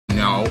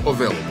Now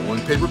available in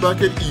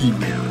paperback and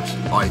e-readers,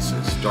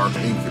 Isis, Dark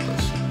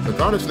Incubus. The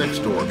goddess next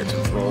door gets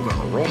enthralled in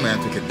a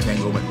romantic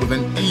entanglement with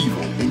an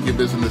evil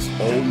incubus in this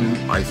all-new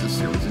Isis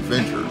series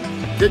adventure.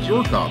 Get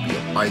your copy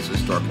of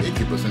Isis, Dark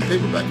Incubus in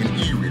paperback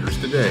and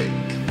e-readers today.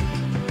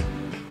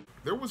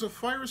 There was a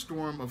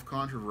firestorm of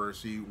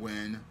controversy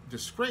when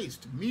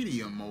disgraced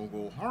media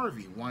mogul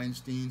Harvey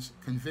Weinstein's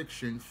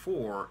conviction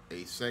for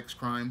a sex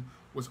crime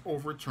was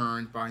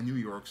overturned by New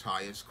York's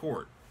highest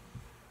court.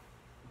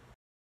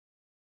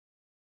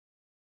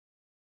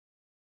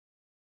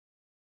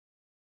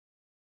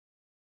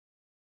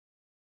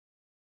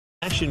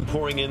 Action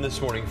pouring in this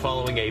morning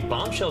following a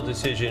bombshell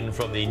decision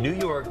from the New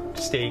York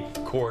State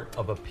Court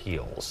of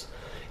Appeals.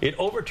 It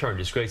overturned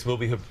disgraced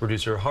movie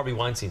producer Harvey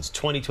Weinstein's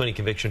 2020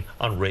 conviction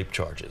on rape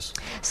charges.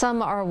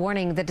 Some are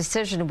warning the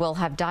decision will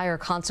have dire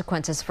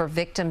consequences for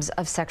victims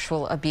of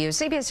sexual abuse.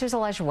 CBS News'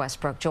 Elijah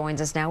Westbrook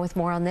joins us now with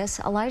more on this.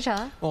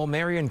 Elijah. Well,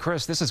 Mary and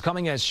Chris, this is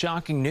coming as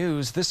shocking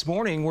news. This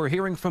morning, we're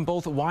hearing from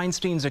both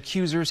Weinstein's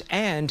accusers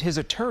and his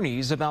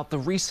attorneys about the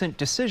recent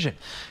decision.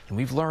 And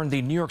we've learned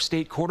the New York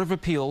State Court of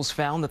Appeals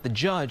found that the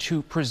judge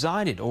who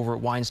presided over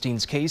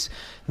Weinstein's case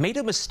made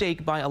a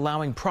mistake by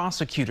allowing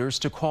prosecutors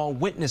to call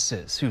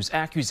witnesses whose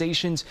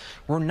accusations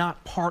were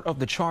not part of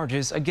the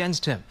charges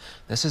against him.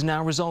 This is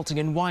now resulting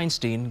in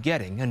Weinstein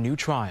getting a new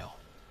trial.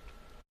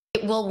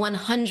 It will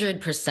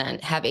 100%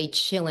 have a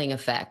chilling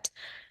effect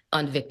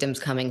on victims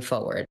coming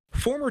forward.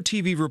 Former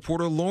TV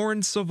reporter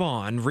Lauren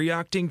Savan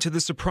reacting to the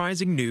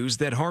surprising news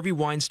that Harvey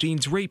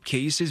Weinstein's rape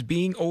case is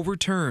being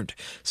overturned.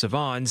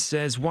 Savan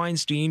says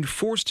Weinstein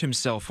forced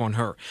himself on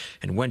her,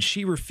 and when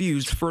she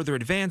refused further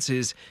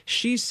advances,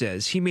 she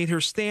says he made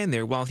her stand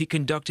there while he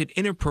conducted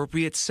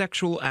inappropriate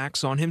sexual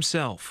acts on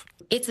himself.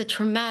 It's a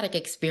traumatic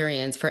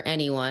experience for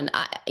anyone.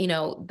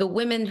 The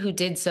women who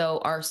did so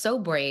are so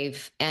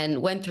brave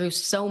and went through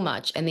so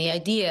much, and the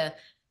idea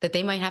that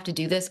they might have to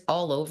do this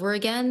all over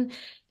again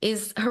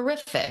is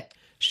horrific.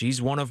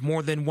 She's one of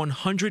more than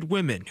 100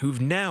 women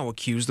who've now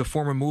accused the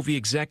former movie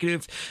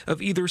executive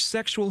of either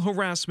sexual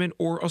harassment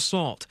or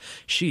assault.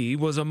 She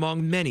was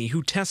among many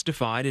who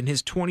testified in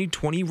his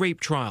 2020 rape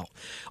trial.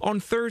 On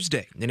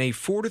Thursday, in a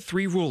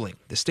 4-3 ruling,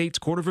 the state's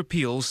Court of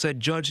Appeals said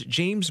Judge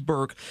James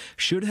Burke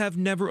should have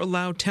never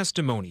allowed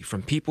testimony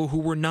from people who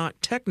were not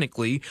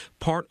technically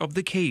part of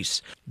the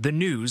case. The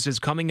news is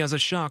coming as a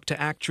shock to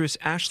actress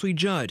Ashley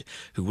Judd,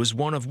 who was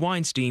one of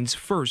Weinstein's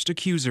first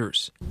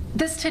accusers.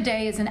 This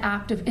today is an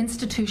act of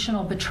institutional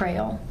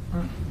betrayal.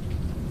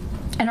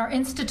 And our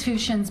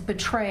institutions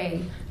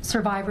betray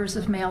survivors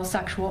of male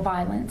sexual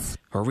violence.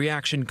 Her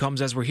reaction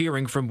comes as we're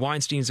hearing from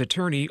Weinstein's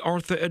attorney,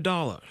 Arthur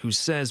Adala, who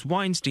says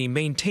Weinstein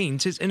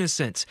maintains his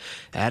innocence,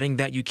 adding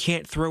that you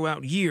can't throw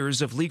out years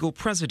of legal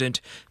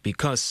precedent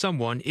because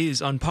someone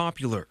is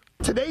unpopular.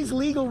 Today's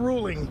legal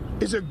ruling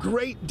is a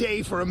great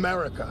day for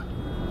America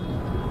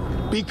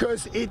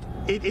because it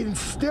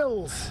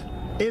instills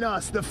in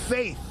us the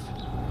faith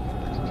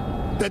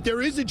that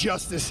there is a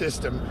justice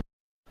system.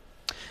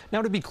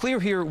 Now, to be clear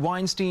here,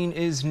 Weinstein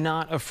is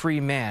not a free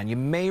man. You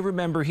may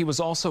remember he was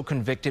also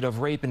convicted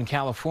of rape in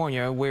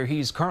California, where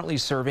he's currently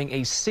serving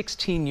a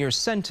 16-year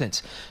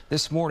sentence.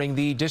 This morning,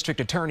 the district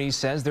attorney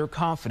says they're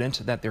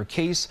confident that their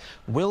case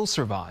will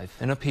survive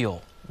an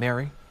appeal.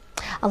 Mary?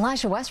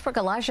 Elijah Westbrook.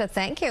 Elijah,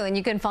 thank you. And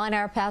you can find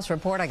our past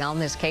reporting on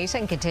this case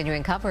and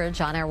continuing coverage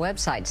on our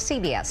website,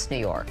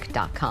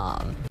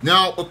 cbsnewyork.com.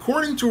 Now,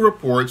 according to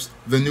reports,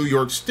 the New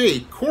York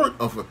State Court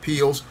of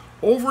Appeals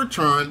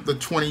overturned the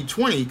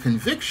 2020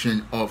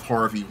 conviction of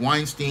Harvey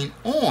Weinstein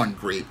on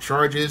rape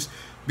charges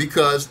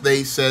because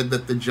they said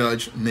that the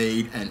judge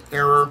made an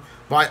error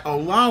by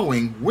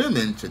allowing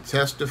women to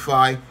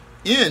testify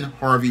in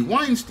Harvey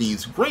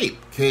Weinstein's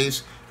rape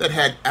case that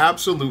had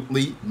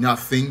absolutely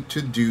nothing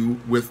to do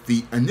with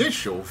the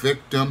initial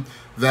victim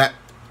that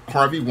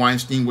Harvey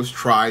Weinstein was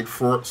tried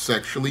for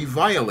sexually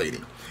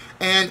violating.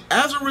 And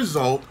as a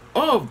result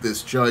of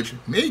this judge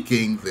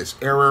making this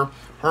error,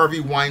 Harvey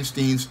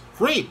Weinstein's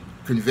rape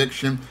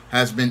conviction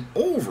has been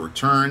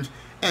overturned,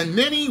 and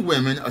many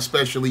women,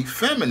 especially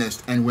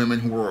feminists and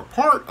women who are a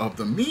part of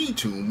the Me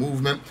Too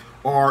movement,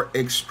 are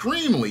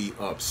extremely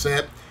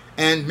upset,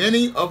 and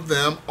many of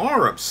them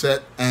are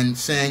upset and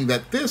saying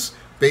that this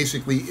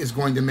basically is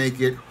going to make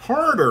it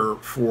harder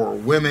for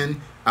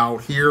women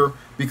out here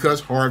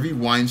because Harvey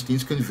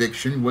Weinstein's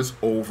conviction was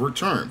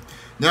overturned.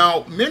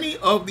 Now, many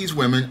of these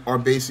women are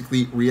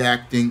basically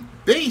reacting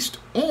based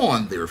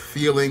on their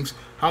feelings.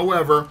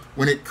 However,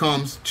 when it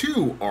comes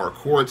to our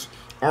courts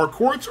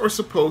are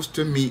supposed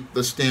to meet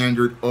the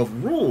standard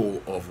of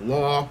rule of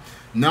law,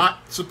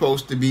 not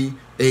supposed to be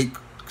a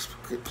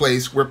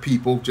place where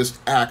people just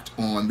act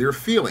on their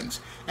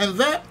feelings. And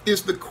that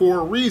is the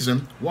core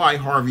reason why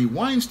Harvey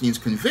Weinstein's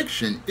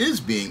conviction is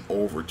being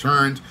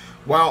overturned.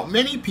 While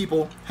many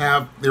people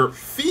have their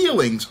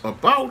feelings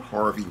about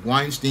Harvey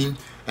Weinstein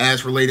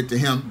as related to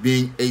him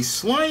being a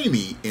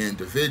slimy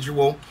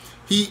individual,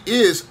 he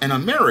is an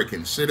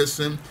American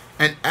citizen,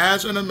 and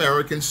as an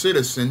American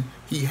citizen,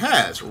 he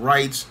has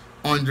rights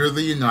under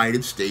the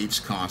United States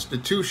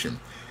Constitution.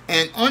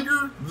 And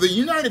under the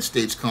United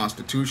States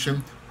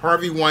Constitution,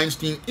 Harvey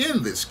Weinstein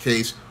in this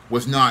case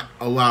was not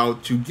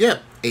allowed to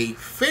get a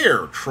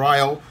fair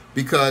trial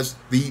because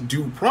the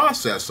due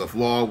process of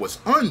law was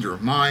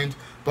undermined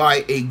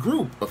by a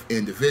group of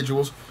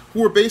individuals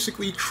who were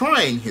basically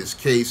trying his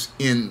case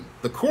in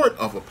the court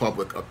of a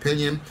public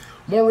opinion.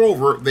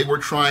 Moreover, they were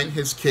trying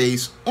his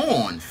case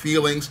on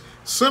feelings,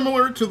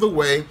 similar to the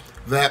way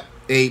that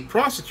a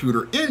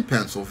prosecutor in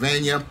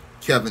Pennsylvania,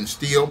 Kevin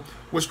Steele,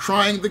 was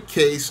trying the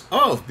case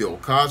of Bill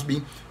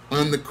Cosby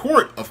in the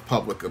court of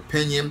public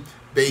opinion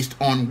based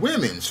on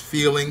women's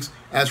feelings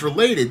as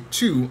related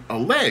to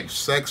alleged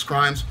sex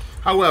crimes.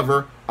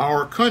 However,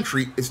 our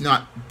country is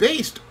not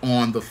based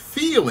on the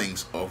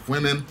feelings of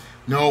women.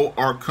 No,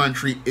 our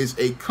country is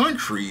a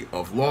country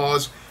of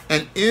laws,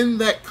 and in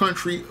that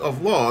country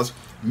of laws,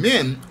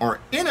 men are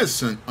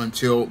innocent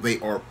until they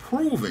are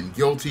proven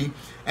guilty.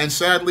 And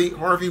sadly,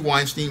 Harvey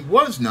Weinstein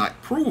was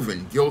not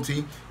proven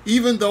guilty,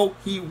 even though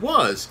he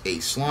was a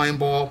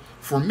slimeball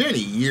for many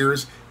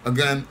years,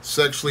 again,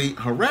 sexually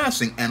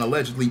harassing and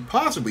allegedly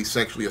possibly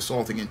sexually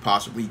assaulting and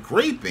possibly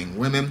raping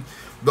women.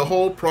 The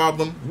whole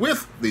problem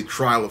with the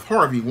trial of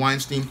Harvey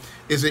Weinstein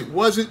is it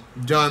wasn't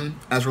done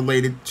as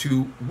related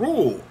to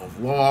rule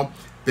of law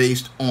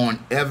based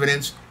on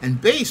evidence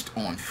and based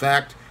on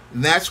fact.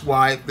 And that's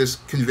why this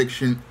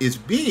conviction is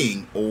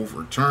being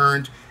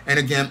overturned. And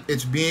again,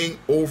 it's being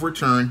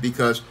overturned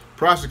because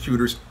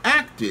prosecutors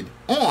acted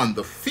on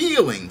the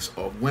feelings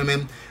of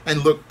women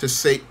and looked to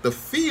sate the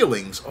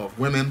feelings of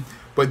women,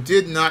 but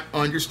did not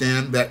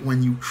understand that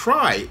when you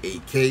try a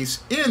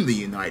case in the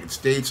United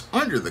States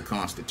under the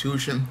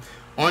Constitution,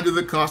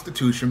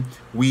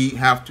 we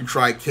have to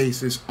try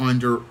cases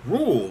under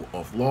rule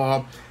of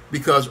law,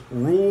 because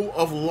rule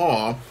of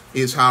law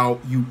is how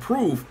you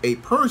prove a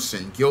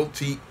person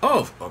guilty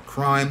of a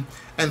crime,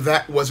 and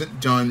that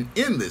wasn't done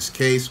in this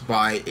case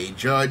by a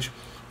judge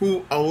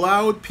who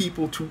allowed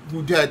people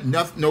who had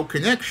no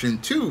connection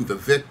to the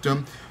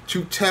victim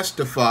to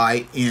testify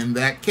in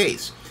that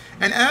case.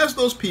 And as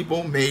those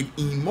people made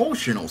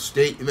emotional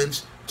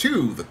statements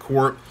to the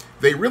court,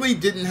 they really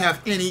didn't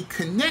have any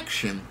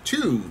connection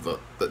to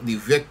the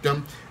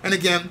victim. And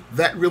again,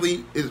 that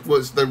really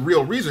was the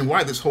real reason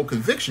why this whole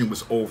conviction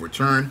was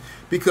overturned,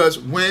 because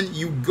when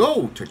you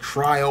go to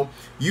trial,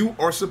 you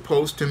are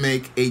supposed to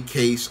make a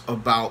case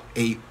about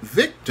a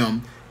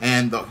victim,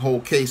 and the whole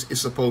case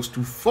is supposed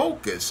to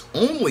focus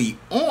only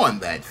on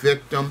that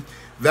victim.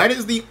 That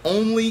is the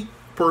only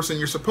person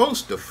you're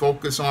supposed to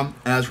focus on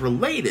as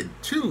related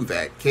to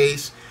that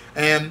case.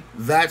 And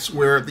that's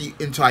where the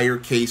entire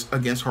case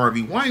against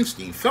Harvey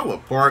Weinstein fell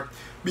apart,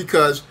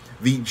 because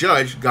the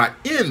judge got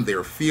in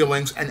their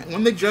feelings. And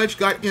when the judge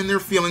got in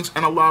their feelings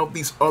and allowed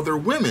these other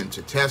women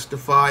to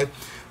testify,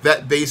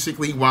 that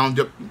basically wound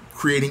up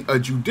creating a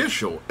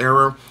judicial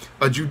error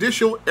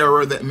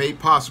that may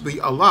possibly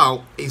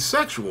allow a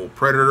sexual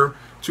predator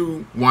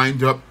to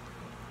wind up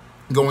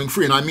going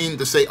free. And I mean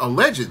to say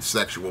alleged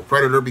sexual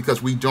predator,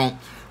 because we don't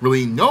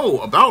really know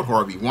about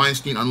Harvey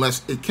Weinstein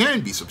unless it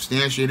can be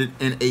substantiated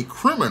in a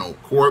criminal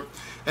court.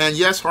 And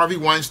yes, Harvey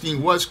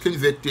Weinstein was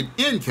convicted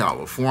in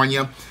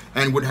California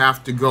and would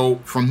have to go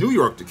from New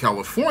York to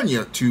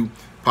California to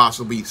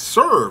possibly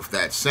serve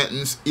that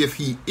sentence if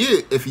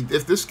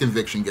this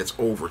conviction gets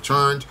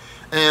overturned.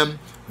 And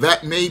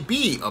that may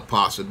be a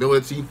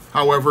possibility.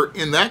 However,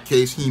 in that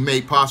case, he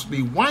may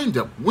possibly wind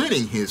up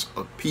winning his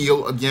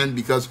appeal again,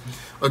 because,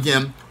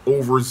 again,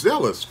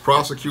 overzealous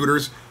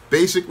prosecutors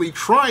basically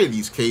try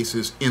these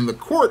cases in the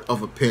court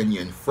of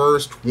opinion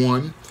first,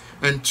 one,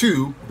 and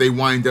two, they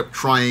wind up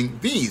trying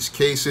these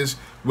cases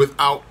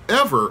without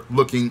ever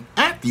looking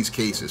at these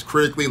cases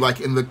critically,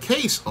 like in the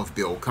case of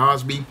Bill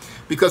Cosby.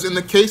 Because in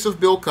the case of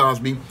Bill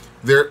Cosby,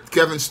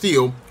 Kevin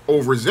Steele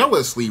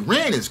overzealously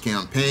ran his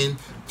campaign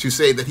to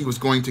say that he was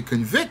going to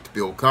convict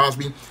Bill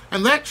Cosby,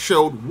 and that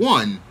showed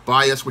one,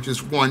 bias, which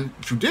is one,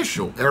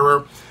 judicial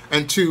error,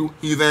 and two,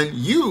 he then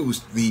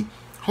used the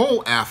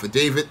whole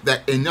affidavit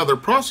that another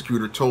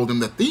prosecutor told him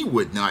that they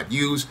would not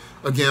use,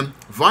 again,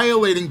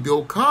 violating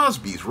Bill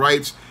Cosby's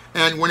rights.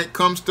 And when it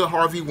comes to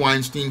Harvey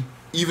Weinstein,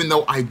 even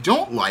though I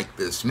don't like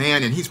this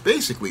man, and he's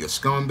basically a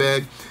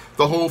scumbag,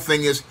 the whole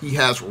thing is he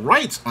has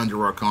rights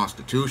under our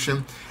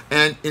Constitution.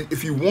 And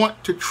if you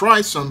want to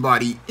try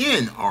somebody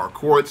in our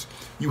courts,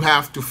 you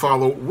have to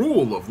follow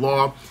rule of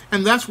law.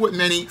 And that's what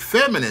many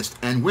feminists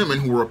and women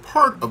who are a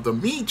part of the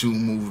Me Too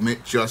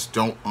movement just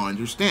don't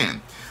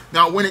understand.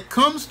 Now, when it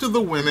comes to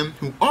the women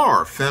who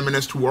are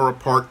feminists, who are a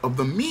part of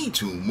the Me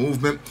Too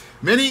movement,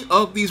 many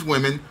of these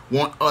women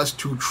want us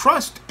to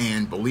trust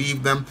and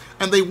believe them,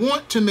 and they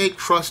want to make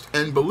trust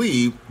and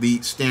believe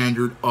the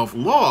standard of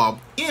law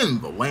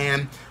in the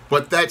land.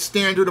 But that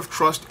standard of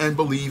trust and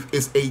belief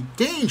is a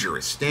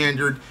dangerous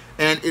standard,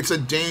 and it's a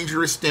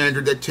dangerous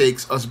standard that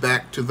takes us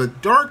back to the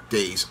dark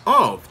days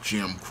of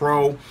Jim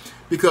Crow.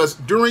 Because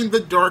during the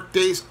dark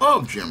days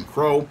of Jim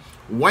Crow,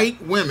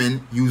 white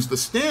women used the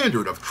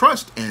standard of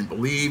trust and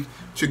believe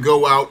to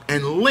go out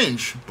and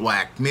lynch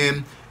black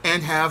men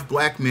and have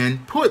black men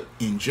put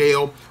in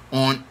jail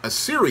on a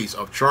series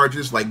of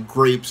charges like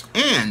rapes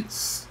and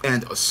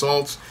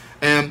assaults,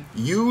 and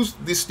use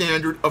the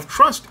standard of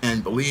trust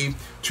and believe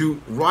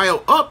to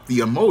rile up the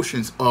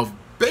emotions of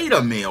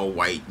beta male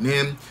white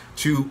men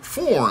to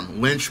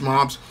form lynch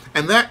mobs.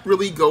 And that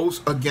really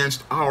goes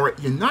against our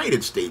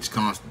United States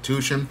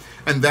Constitution,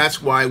 and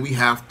that's why we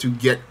have to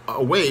get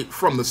away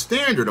from the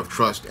standard of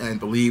trust and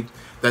believe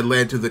that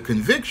led to the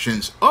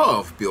convictions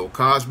of Bill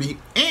Cosby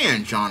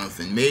and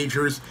Jonathan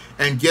Majors,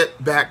 and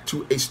get back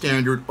to a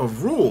standard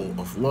of rule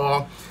of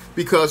law,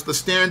 because the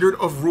standard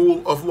of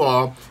rule of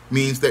law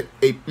means that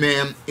a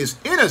man is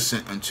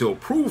innocent until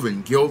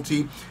proven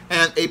guilty,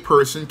 and a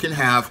person can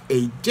have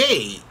a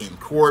day in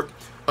court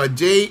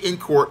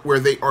where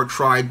they are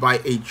tried by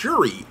a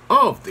jury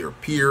of their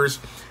peers.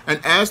 And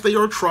as they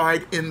are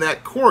tried in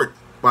that court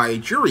by a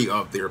jury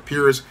of their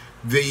peers,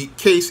 the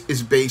case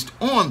is based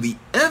on the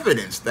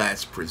evidence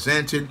that's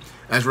presented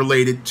as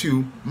related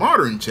to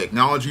modern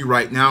technology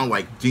right now,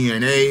 like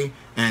DNA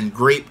and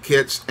grape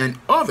kits and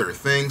other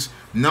things,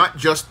 not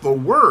just the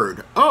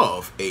word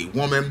of a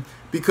woman,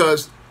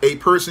 because a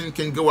person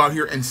can go out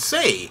here and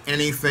say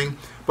anything,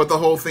 but the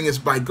whole thing is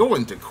by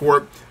going to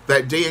court.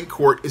 That day in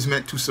court is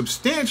meant to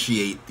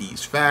substantiate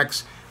these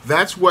facts.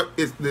 That's what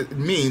it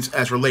means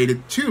as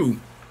related to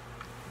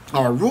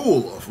our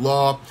rule of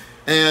law.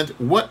 And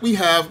what we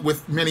have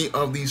with many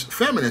of these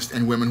feminists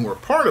and women who are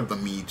part of the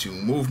Me Too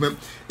movement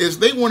is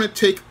they want to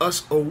take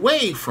us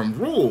away from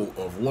rule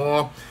of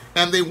law,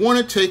 and they want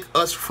to take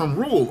us from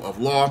rule of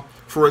law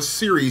for a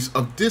series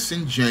of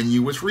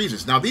disingenuous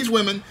reasons. Now, these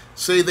women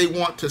say they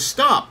want to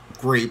stop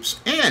rapes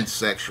and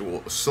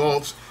sexual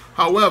assaults.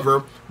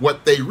 However,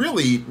 what they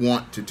really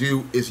want to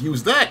do is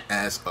use that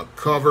as a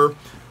cover,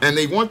 and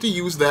they want to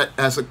use that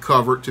as a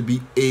cover to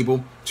be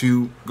able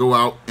to go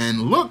out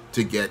and look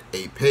to get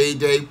a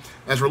payday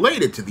as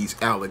related to these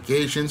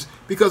allegations,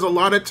 because a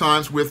lot of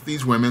times with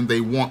these women,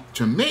 they want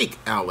to make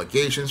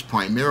allegations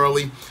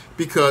primarily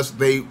because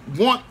they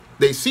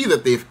see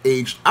that they've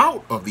aged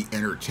out of the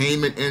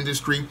entertainment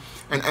industry.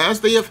 And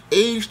as they have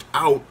aged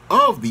out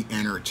of the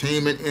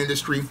entertainment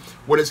industry,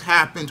 what has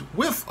happened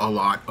with a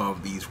lot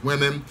of these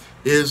women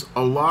is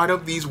a lot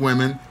of these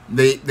women,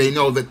 they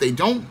know that they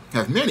don't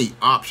have many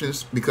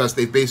options because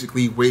they've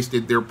basically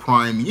wasted their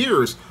prime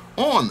years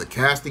on the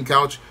casting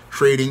couch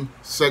trading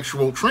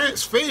sexual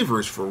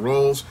favors for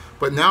roles.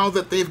 But now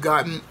that they've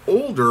gotten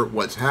older,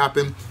 what's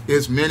happened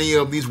is many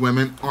of these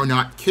women are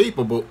not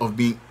capable of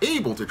being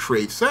able to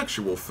trade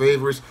sexual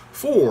favors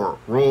for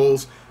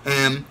roles.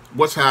 And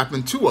what's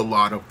happened to a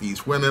lot of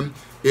these women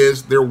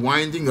is they're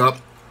winding up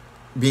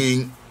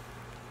being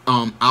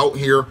out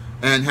here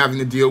and having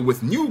to deal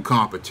with new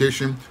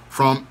competition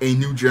from a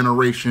new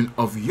generation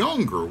of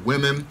younger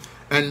women.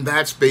 And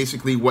that's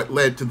basically what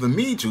led to the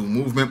Me Too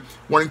movement,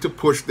 wanting to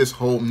push this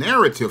whole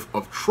narrative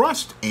of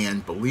trust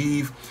and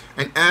believe.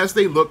 And as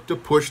they look to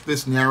push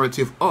this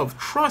narrative of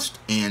trust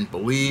and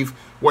believe,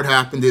 what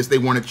happened is they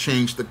want to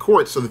change the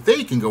court so that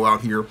they can go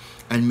out here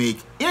and make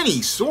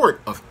any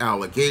sort of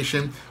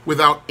allegation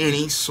without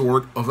any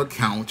sort of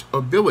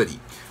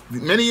accountability.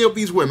 Many of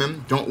these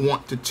women don't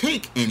want to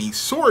take any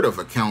sort of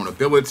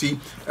accountability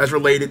as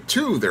related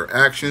to their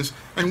actions,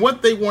 and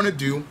what they want to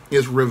do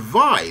is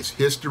revise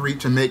history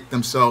to make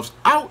themselves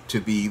out to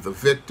be the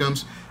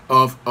victims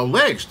of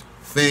alleged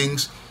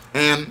things.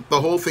 And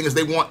the whole thing is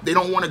they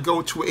don't want to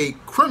go to a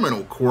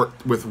criminal court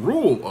with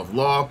rule of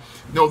law.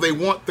 No, they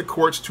want the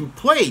courts to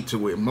play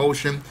to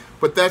emotion,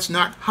 but that's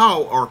not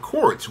how our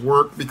courts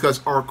work,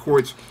 because our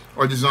courts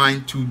are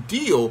designed to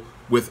deal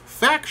with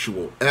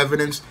factual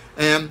evidence,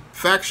 and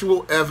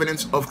factual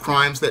evidence of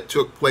crimes that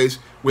took place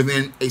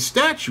within a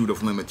statute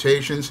of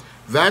limitations.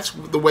 That's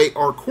the way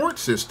our court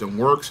system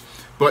works.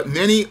 But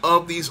many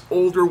of these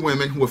older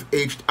women who have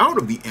aged out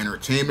of the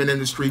entertainment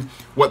industry,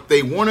 what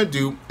they want to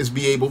do is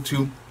be able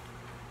to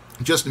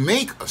just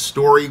make a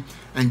story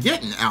and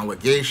get an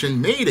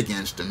allegation made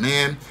against a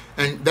man,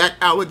 and that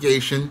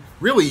allegation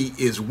really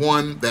is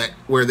one that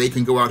where they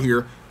can go out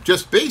here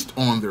just based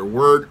on their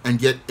word and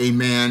get a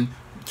man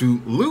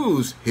to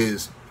lose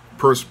his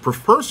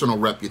personal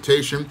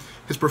reputation,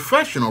 his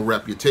professional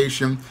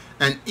reputation,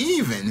 and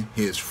even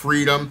his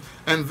freedom.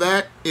 And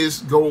that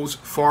goes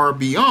far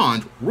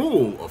beyond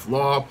rule of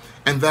law.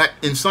 And that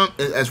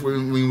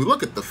when we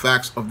look at the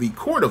facts of the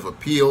Court of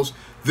Appeals,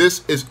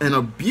 this is an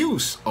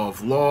abuse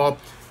of law,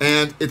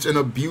 and it's an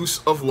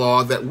abuse of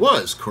law that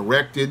was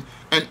corrected.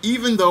 And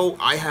even though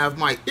I have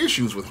my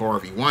issues with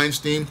Harvey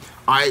Weinstein,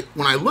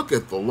 when I look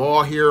at the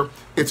law here,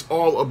 it's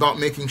all about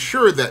making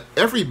sure that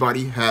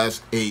everybody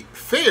has a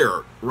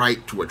fair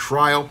right to a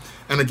trial,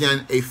 and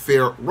again, a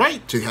fair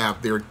right to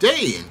have their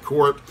day in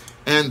court.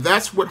 And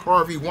that's what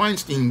Harvey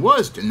Weinstein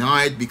was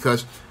denied,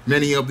 because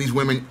many of these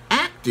women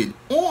acted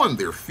on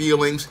their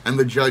feelings, and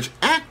the judge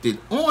acted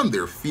on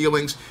their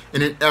feelings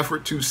in an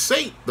effort to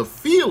sate the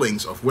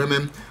feelings of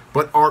women.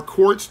 But our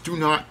courts do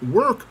not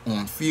work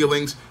on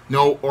feelings.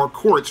 No, our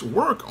courts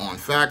work on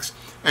facts.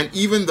 And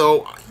even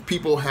though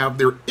people have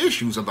their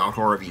issues about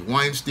Harvey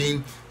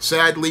Weinstein,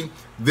 sadly,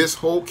 this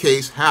whole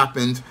case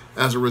happened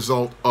as a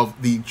result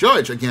of the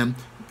judge, again,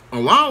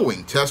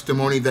 allowing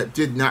testimony that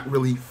did not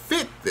really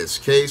fit this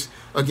case.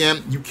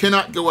 Again, you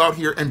cannot go out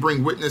here and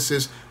bring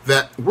witnesses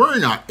that were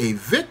not a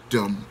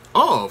victim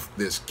of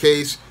this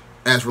case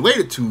as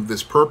related to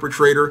this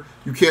perpetrator.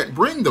 You can't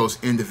bring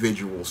those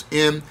individuals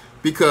in,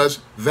 because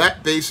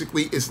that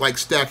basically is like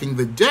stacking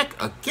the deck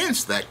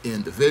against that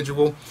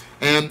individual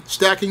and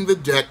stacking the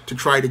deck to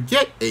try to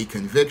get a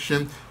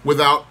conviction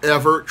without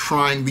ever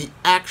trying the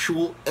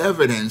actual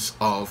evidence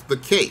of the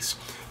case.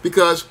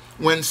 Because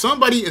when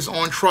somebody is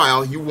on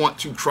trial, you want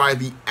to try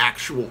the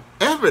actual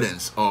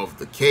evidence of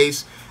the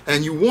case,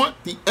 and you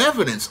want the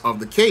evidence of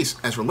the case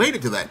as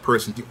related to that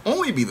person to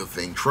only be the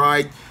thing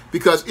tried.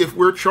 Because if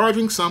we're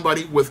charging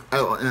somebody with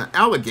an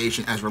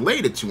allegation as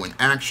related to an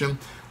action,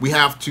 we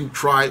have to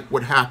try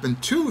what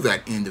happened to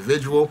that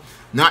individual,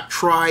 not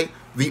try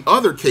the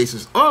other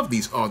cases of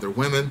these other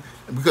women,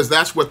 because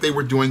that's what they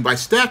were doing by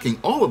stacking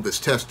all of this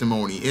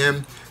testimony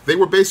in. They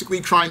were basically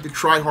trying to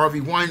try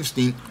Harvey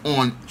Weinstein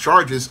on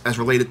charges as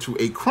related to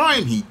a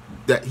crime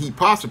that he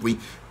possibly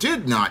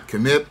did not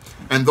commit,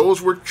 and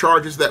those were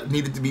charges that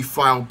needed to be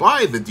filed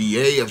by the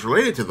DA as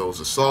related to those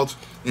assaults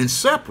in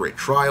separate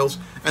trials,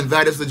 and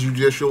that is the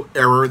judicial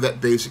error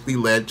that basically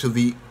led to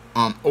the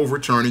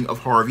overturning of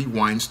Harvey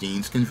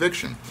Weinstein's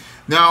conviction.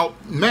 Now,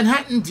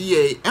 Manhattan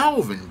DA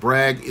Alvin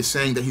Bragg is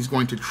saying that he's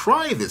going to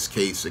try this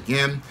case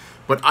again,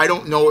 but I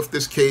don't know if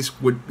this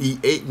case would be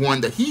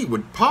one that he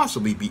would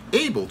possibly be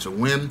able to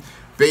win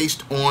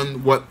based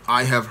on what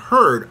I have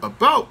heard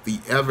about the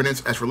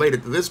evidence as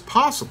related to this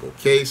possible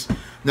case.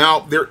 Now,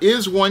 there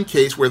is one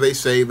case where they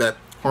say that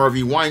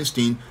Harvey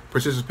Weinstein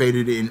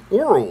participated in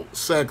oral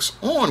sex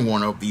on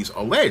one of these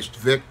alleged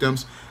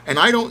victims, and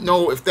I don't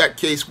know if that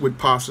case would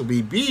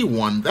possibly be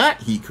one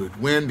that he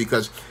could win,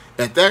 because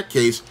at that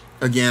case,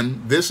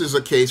 again, this is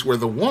a case where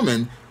the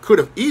woman could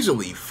have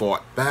easily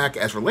fought back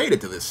as related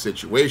to this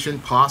situation,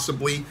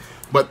 possibly,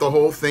 but the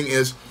whole thing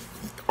is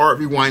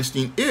Harvey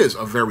Weinstein is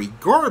a very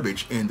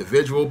garbage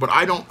individual, but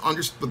I don't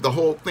understand. The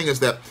whole thing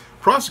is that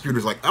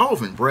prosecutors like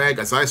Alvin Bragg,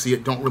 as I see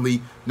it, don't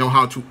really know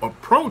how to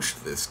approach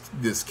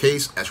this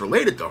case as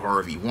related to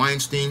Harvey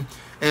Weinstein,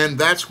 and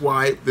that's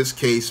why this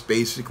case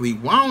basically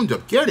wound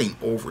up getting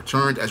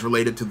overturned as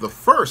related to the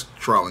first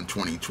trial in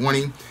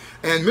 2020.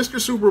 And Mr.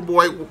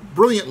 Superboy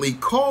brilliantly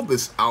called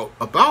this out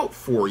about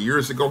 4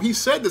 years ago. He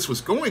said this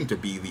was going to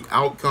be the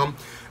outcome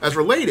as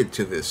related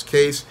to this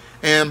case,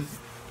 and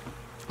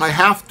I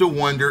have to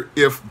wonder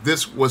if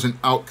this was an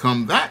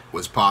outcome that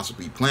was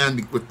possibly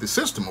planned with the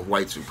system of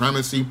white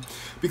supremacy,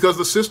 because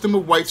the system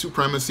of white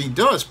supremacy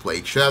does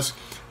play chess,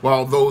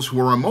 while those who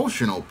are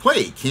emotional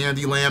play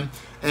Candyland,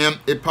 and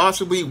it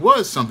possibly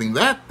was something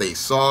that they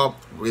saw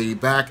way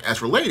back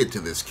as related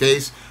to this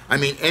case. I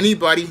mean,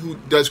 anybody who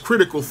does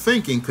critical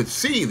thinking could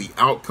see the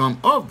outcome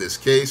of this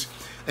case,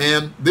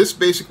 and this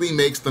basically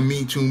makes the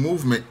Me Too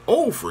movement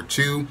over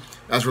too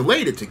as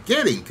related to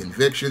getting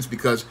convictions,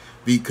 because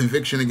the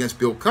conviction against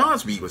Bill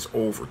Cosby was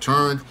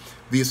overturned.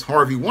 This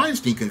Harvey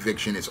Weinstein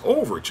conviction is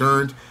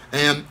overturned,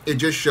 and it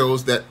just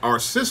shows that our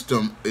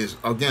system is,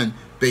 again,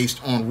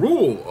 based on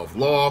rule of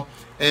law.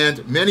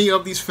 And many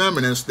of these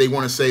feminists, they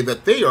want to say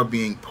that they are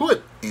being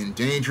put in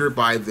danger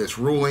by this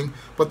ruling,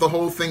 but the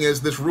whole thing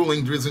is this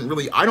ruling doesn't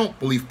really, I don't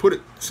believe,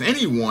 put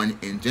anyone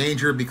in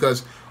danger,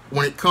 because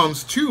when it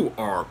comes to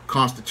our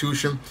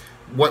Constitution,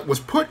 what was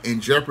put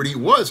in jeopardy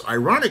was,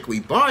 ironically,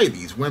 by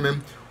these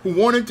women who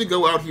wanted to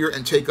go out here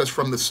and take us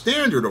from the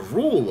standard of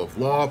rule of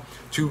law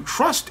to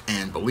trust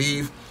and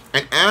believe.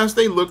 And as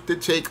they looked to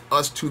take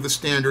us to the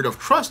standard of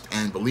trust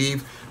and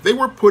believe, they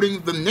were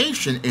putting the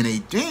nation in a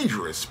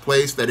dangerous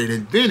place that it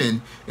had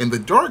been in the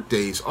dark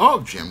days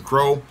of Jim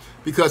Crow.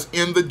 Because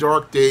in the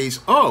dark days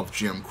of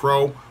Jim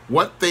Crow,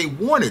 what they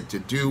wanted to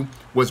do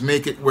was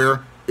make it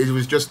where it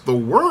was just the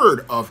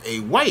word of a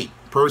white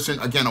person,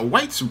 again, a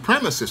white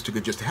supremacist, who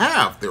could just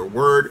have their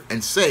word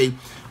and say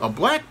a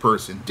black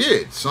person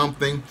did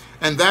something.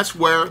 And that's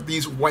where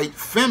these white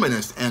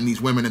feminists and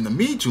these women in the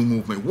Me Too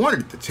movement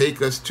wanted to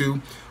take us to,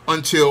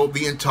 until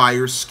the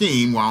entire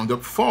scheme wound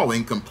up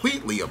falling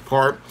completely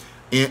apart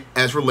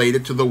as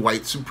related to the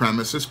white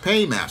supremacist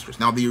paymasters.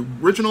 Now, the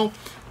original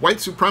white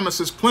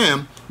supremacist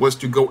plan was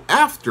to go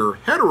after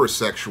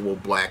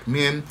heterosexual black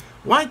men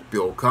like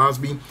Bill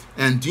Cosby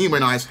and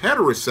demonize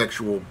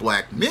heterosexual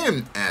black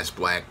men as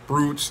black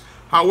brutes.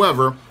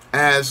 However,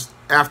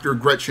 after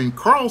Gretchen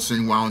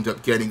Carlson wound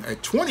up getting a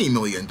 $20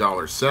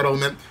 million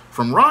settlement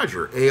from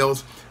Roger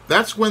Ailes,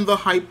 that's when the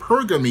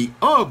hypergamy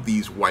of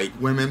these white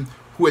women,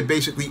 who had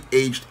basically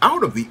aged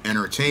out of the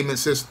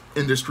entertainment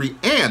industry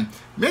and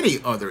many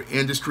other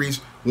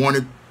industries,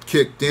 wanted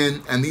kicked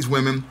in, and these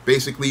women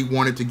basically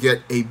wanted to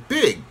get a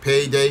big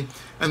payday.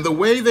 And the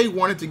way they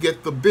wanted to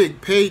get the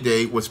big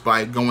payday was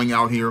by going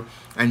out here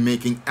and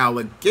making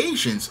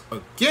allegations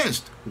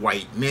against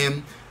white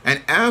men.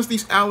 And as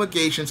these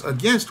allegations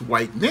against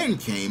white men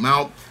came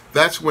out,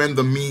 that's when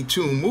the Me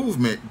Too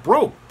movement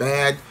broke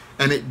bad.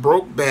 And it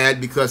broke bad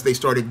because they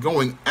started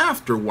going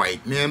after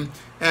white men.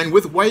 And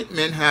with white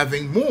men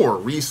having more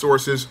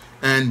resources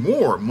and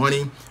more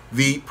money,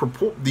 the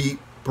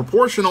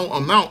proportional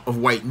amount of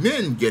white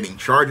men getting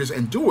charges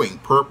and doing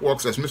perp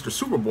walks, as Mr.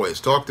 Superboy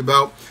has talked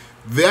about,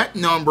 that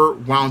number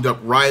wound up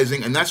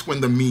rising, and that's when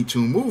the Me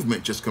Too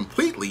movement just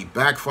completely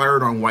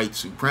backfired on white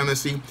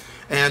supremacy.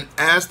 And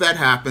as that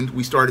happened,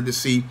 we started to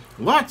see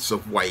lots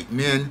of white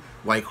men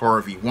like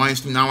Harvey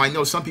Weinstein. Now, I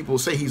know some people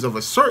say he's of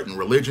a certain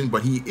religion,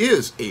 but he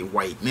is a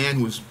white man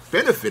who's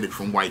benefited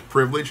from white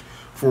privilege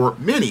for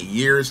many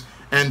years.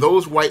 And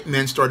those white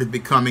men started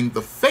becoming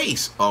the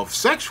face of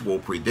sexual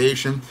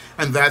predation,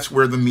 and that's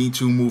where the Me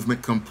Too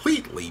movement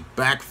completely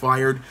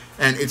backfired.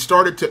 And it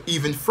started to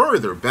even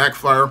further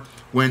backfire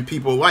when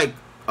people like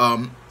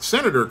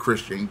Senator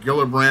Christian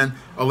Gillibrand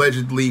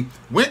allegedly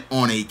went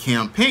on a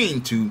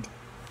campaign to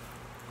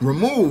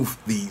remove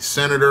the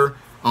senator.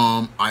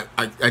 I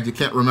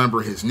can't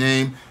remember his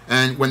name.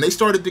 And when they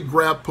started to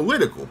grab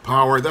political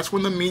power, that's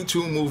when the Me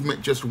Too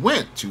movement just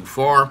went too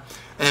far.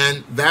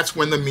 And that's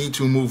when the Me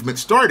Too movement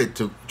started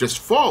to just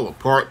fall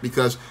apart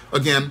because,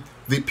 again,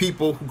 the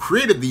people who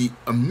created the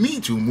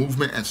Me Too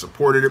movement and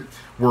supported it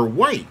were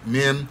white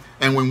men.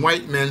 And when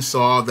white men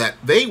saw that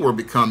they were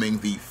becoming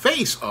the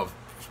face of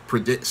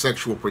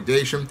sexual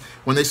predation,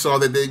 when they saw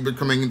that they were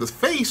becoming the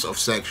face of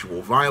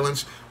sexual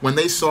violence, when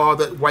they saw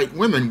that white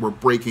women were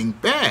breaking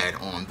bad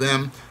on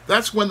them,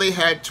 that's when they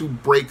had to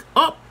break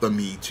up the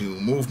Me Too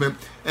movement.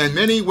 And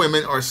many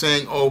women are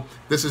saying, oh,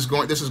 this is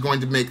going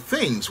to make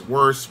things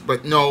worse.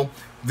 But no,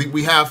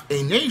 we have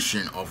a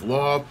nation of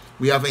law.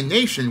 We have a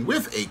nation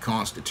with a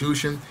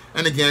constitution.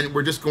 And again,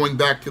 we're just going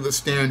back to the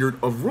standard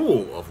of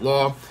rule of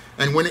law.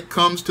 And when it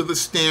comes to the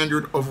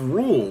standard of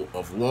rule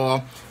of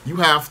law, you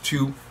have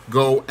to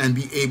go and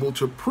be able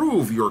to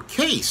prove your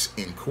case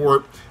in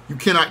court. You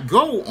cannot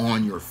go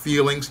on your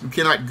feelings. You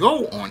cannot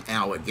go on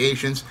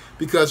allegations,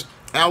 because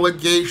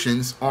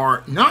allegations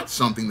are not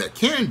something that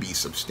can be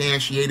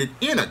substantiated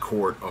in a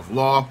court of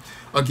law.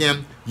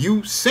 Again,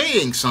 you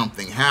saying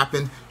something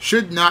happened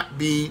should not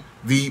be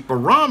the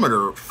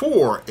barometer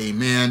for a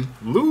man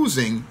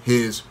losing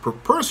his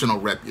personal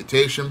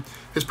reputation,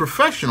 his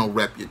professional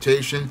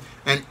reputation,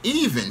 and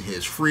even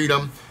his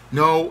freedom.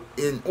 No,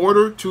 in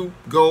order to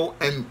go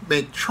and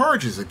make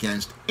charges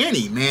against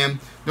any man,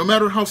 no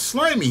matter how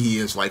slimy he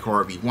is like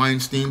Harvey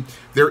Weinstein,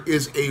 there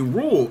is a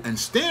rule and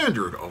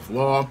standard of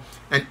law,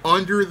 and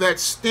under that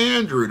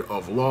standard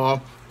of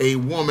law, a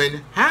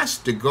woman has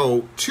to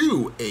go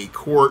to a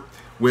court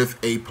with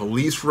a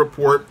police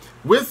report,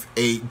 with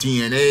a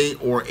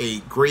DNA or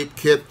a grape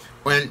kit,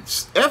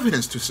 and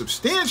evidence to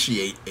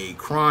substantiate a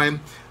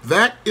crime.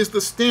 That is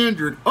the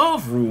standard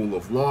of rule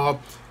of law,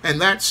 and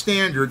that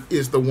standard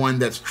is the one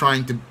that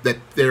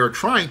they're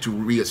trying to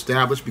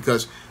reestablish,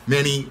 because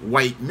many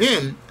white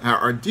men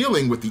are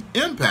dealing with the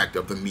impact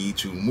of the Me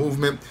Too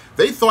movement.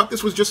 They thought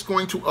this was just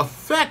going to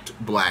affect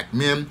black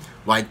men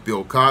like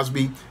Bill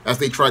Cosby, as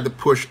they tried to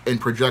push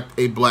and project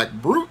a black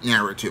brute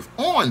narrative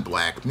on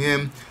black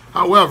men.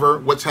 However,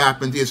 what's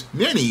happened is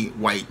many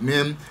white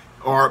men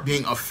are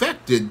being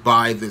affected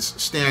by this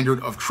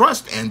standard of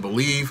trust and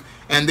believe,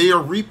 and they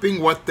are reaping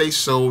what they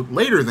sowed,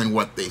 later than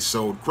what they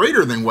sowed,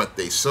 greater than what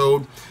they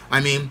sowed. I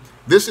mean,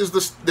 this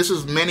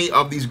is many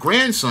of these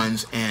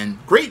grandsons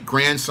and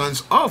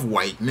great-grandsons of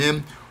white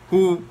men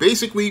who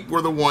basically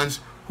were the ones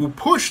who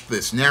pushed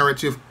this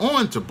narrative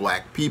onto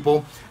black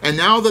people, and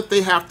now that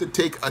they have to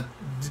take a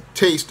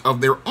taste of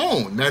their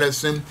own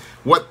medicine,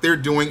 what they're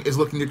doing is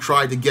looking to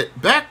try to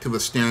get back to the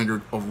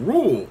standard of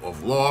rule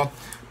of law,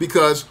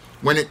 because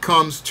when it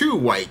comes to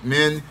white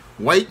men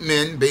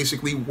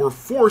basically were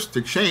forced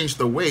to change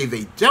the way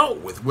they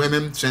dealt with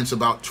women since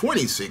about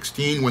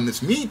 2016, when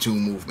this Me Too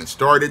movement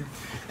started.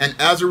 And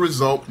as a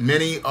result,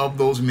 many of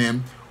those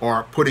men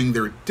are putting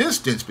their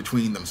distance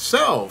between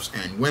themselves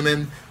and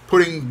women,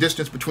 putting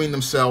distance between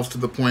themselves to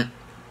the point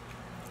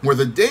where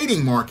the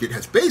dating market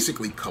has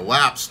basically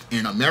collapsed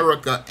in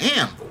America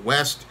and the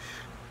West,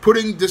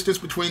 putting distance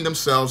between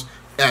themselves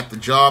at the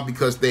job,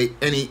 because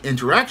any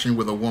interaction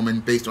with a woman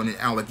based on an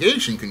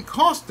allegation can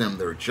cost them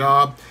their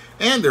job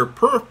and their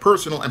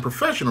personal and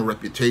professional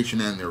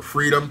reputation and their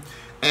freedom.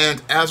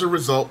 And as a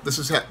result,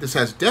 this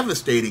has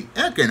devastating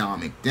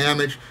economic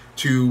damage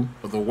to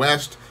the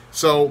West.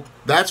 So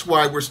that's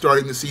why we're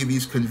starting to see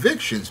these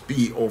convictions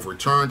be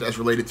overturned as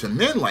related to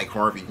men like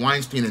Harvey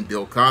Weinstein and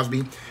Bill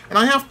Cosby. And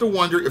I have to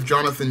wonder if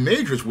Jonathan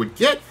Majors would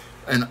get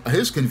and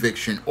his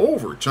conviction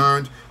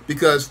overturned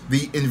because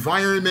the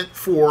environment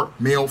for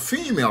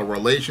male-female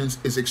relations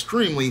is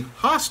extremely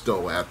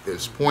hostile at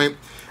this point.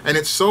 And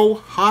it's so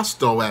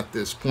hostile at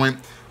this point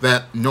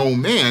that no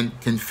man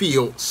can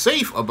feel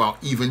safe about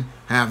even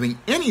having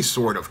any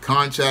sort of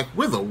contact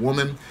with a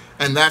woman.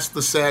 And that's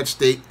the sad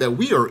state that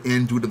we are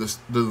in due to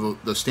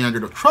the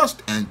standard of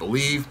trust and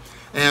believe.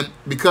 And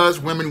because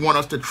women want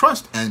us to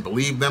trust and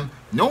believe them,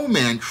 no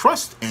man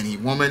trusts any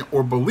woman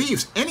or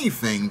believes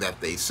anything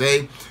that they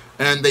say,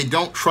 and they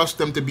don't trust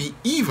them to be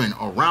even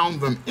around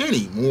them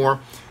anymore.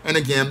 And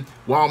again,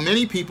 while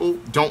many people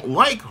don't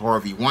like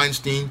Harvey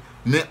Weinstein,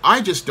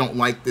 I just don't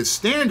like this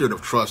standard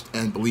of trust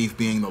and belief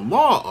being the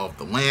law of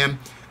the land.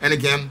 And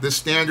again, this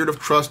standard of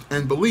trust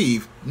and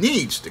belief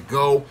needs to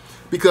go,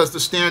 because the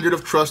standard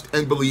of trust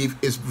and belief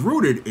is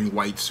rooted in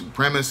white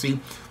supremacy.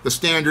 The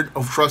standard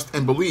of trust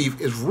and belief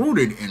is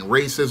rooted in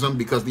racism,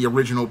 because the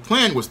original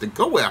plan was to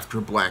go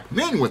after black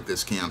men with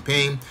this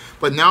campaign.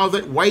 But now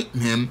that white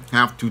men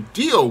have to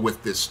deal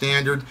with this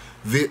standard,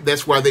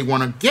 that's why they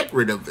want to get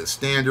rid of this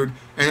standard.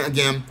 And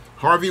again,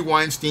 Harvey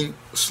Weinstein,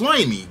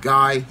 slimy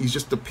guy, he's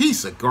just a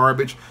piece of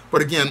garbage.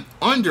 But again,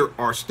 under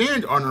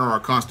our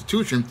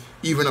Constitution,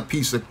 even a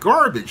piece of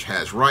garbage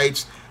has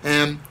rights,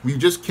 and we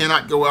just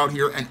cannot go out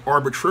here and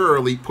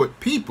arbitrarily put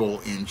people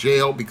in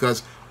jail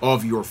because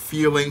of your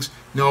feelings.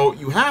 No,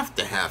 you have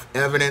to have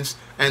evidence,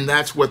 and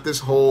that's what this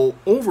whole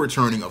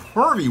overturning of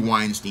Harvey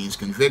Weinstein's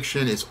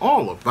conviction is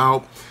all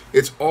about.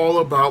 It's all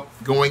about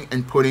going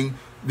and putting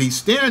the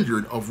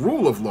standard of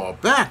rule of law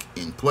back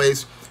in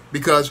place,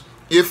 because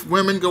if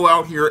women go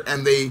out here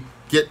and they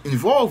get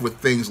involved with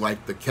things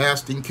like the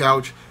casting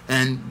couch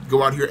and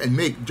go out here and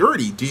make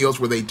dirty deals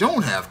where they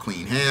don't have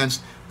clean hands,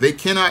 they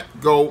cannot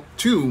go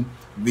to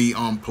the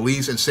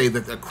police and say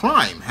that a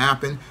crime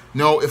happened.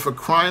 No, if a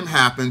crime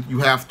happened, you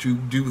have to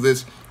do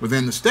this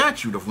within the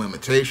statute of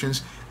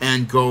limitations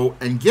and go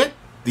and get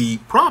the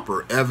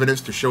proper evidence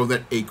to show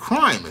that a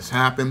crime has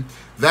happened.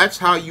 That's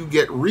how you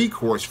get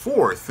recourse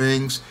for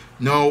things.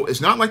 No,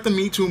 it's not like the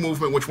Me Too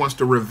movement, which wants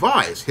to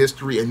revise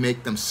history and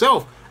make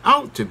themselves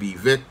out to be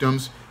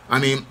victims. I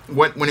mean,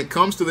 when it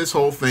comes to this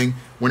whole thing,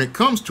 when it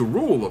comes to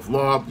rule of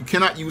law, you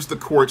cannot use the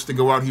courts to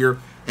go out here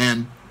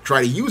and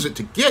try to use it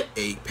to get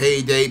a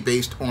payday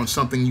based on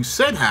something you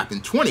said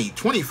happened 20,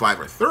 25,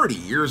 or 30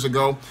 years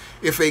ago.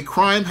 If a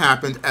crime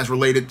happened as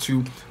related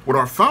to what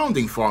our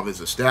founding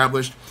fathers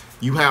established,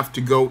 you have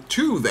to go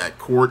to that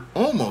court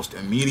almost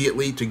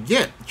immediately to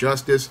get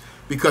justice,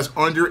 because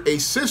under a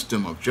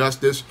system of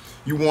justice,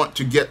 you want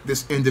to get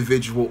this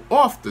individual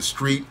off the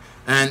street.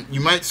 And you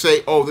might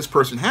say, oh, this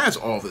person has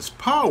all this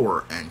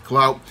power and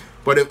clout.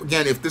 But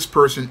if this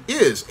person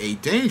is a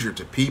danger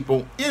to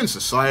people in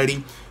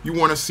society, you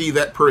want to see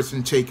that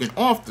person taken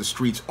off the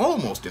streets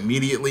almost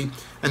immediately.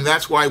 And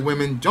that's why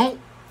women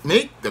don't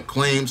make the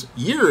claims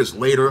years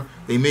later.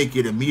 They make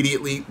it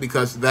immediately,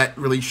 because that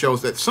really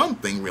shows that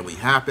something really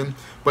happened.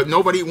 But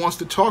nobody wants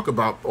to talk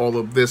about all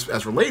of this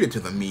as related to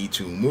the Me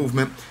Too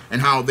movement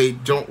and how they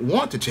don't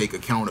want to take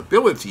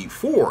accountability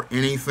for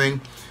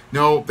anything.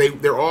 No,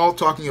 they're all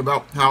talking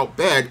about how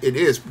bad it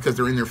is because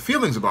they're in their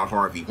feelings about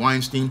Harvey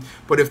Weinstein.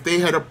 But if they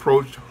had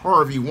approached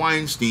Harvey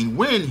Weinstein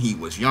when he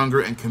was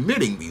younger and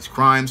committing these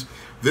crimes,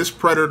 this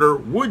predator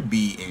would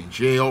be in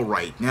jail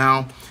right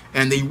now.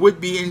 And they would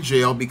be in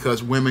jail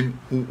because women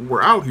who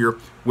were out here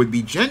would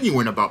be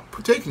genuine about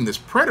taking this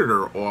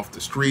predator off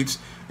the streets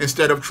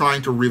instead of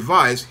trying to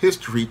revise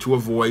history to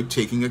avoid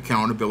taking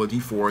accountability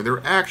for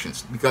their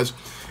actions. Because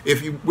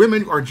if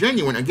women are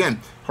genuine, again,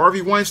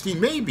 Harvey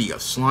Weinstein may be a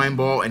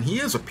slimeball and he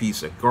is a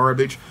piece of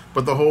garbage,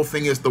 but the whole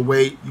thing is the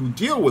way you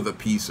deal with a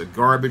piece of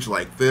garbage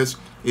like this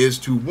is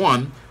to,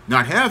 one,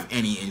 not have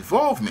any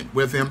involvement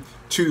with him,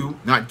 two,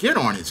 not get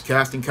on his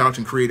casting couch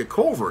and create a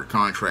covert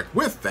contract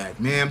with that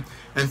man,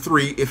 and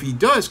three, if he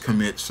does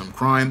commit some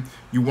crime,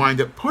 you wind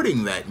up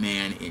putting that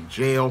man in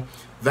jail.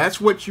 That's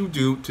what you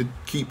do to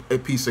keep a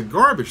piece of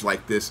garbage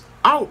like this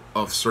out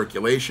of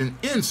circulation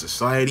in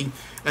society,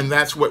 and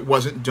that's what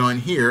wasn't done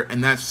here,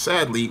 and that's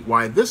sadly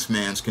why this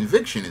man's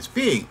conviction is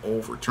being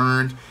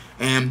overturned,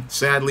 and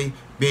sadly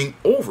being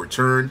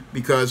overturned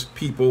because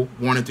people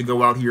wanted to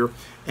go out here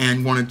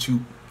and wanted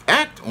to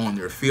act on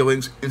their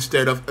feelings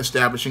instead of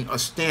establishing a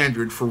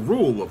standard for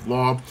rule of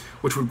law,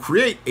 which would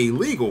create a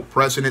legal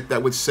precedent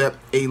that would set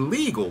a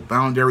legal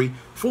boundary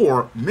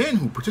for men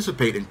who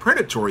participate in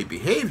predatory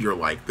behavior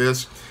like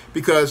this.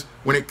 Because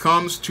when it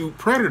comes to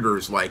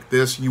predators like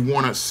this, you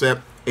want to set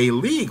a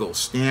legal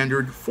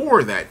standard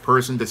for that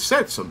person to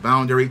set some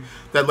boundary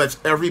that lets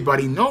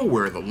everybody know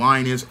where the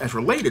line is as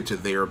related to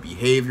their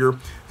behavior.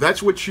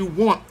 That's what you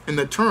want in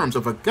the terms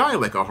of a guy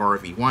like a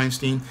Harvey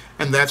Weinstein,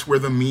 and that's where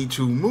the Me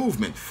Too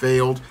movement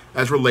failed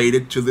as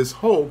related to this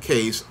whole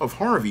case of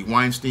Harvey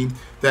Weinstein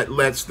that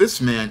lets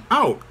this man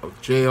out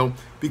of jail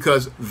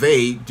because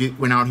they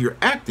went out here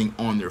acting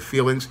on their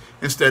feelings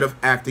instead of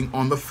acting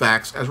on the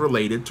facts as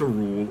related to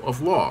rule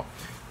of law.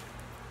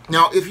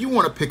 Now, if you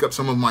want to pick up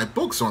some of my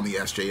books on the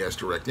SJS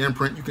Direct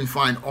Imprint, you can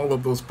find all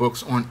of those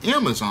books on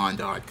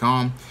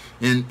Amazon.com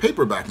in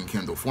paperback and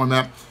Kindle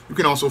format. You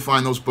can also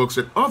find those books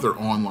at other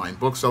online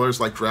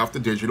booksellers like Draft the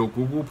Digital,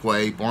 Google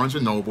Play, Barnes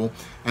 & Noble,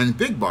 and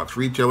big box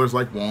retailers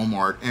like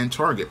Walmart and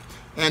Target.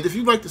 And if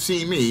you'd like to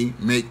see me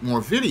make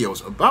more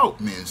videos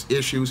about men's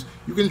issues,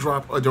 you can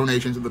drop a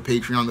donation to the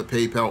Patreon, the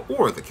PayPal,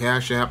 or the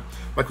Cash App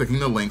by clicking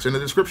the links in the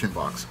description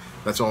box.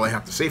 That's all I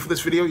have to say for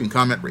this video. You can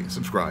comment, rate, and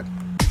subscribe.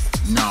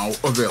 Now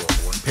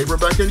available in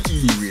paperback and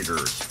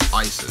e-readers,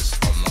 Isis,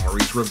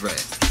 Amari's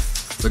Revenge.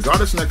 The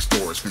goddess next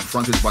door is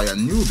confronted by a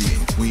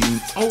Nubian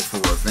queen out for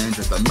revenge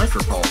at the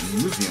Metropolitan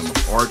Museum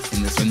of Art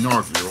in this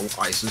inaugural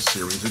Isis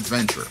series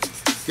adventure.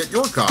 Get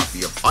your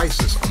copy of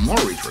Isis,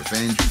 Amari's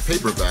Revenge in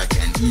paperback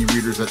and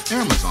e-readers at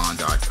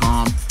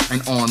Amazon.com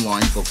and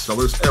online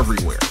booksellers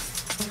everywhere.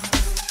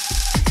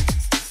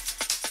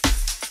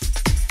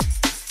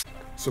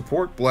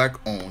 Support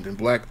Black-owned and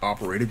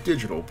Black-operated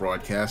digital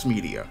broadcast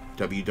media.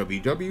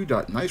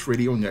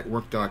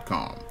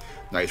 www.niceradionetwork.com.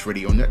 Nice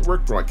Radio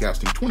Network,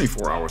 broadcasting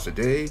 24 hours a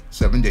day,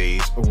 7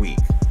 days a week.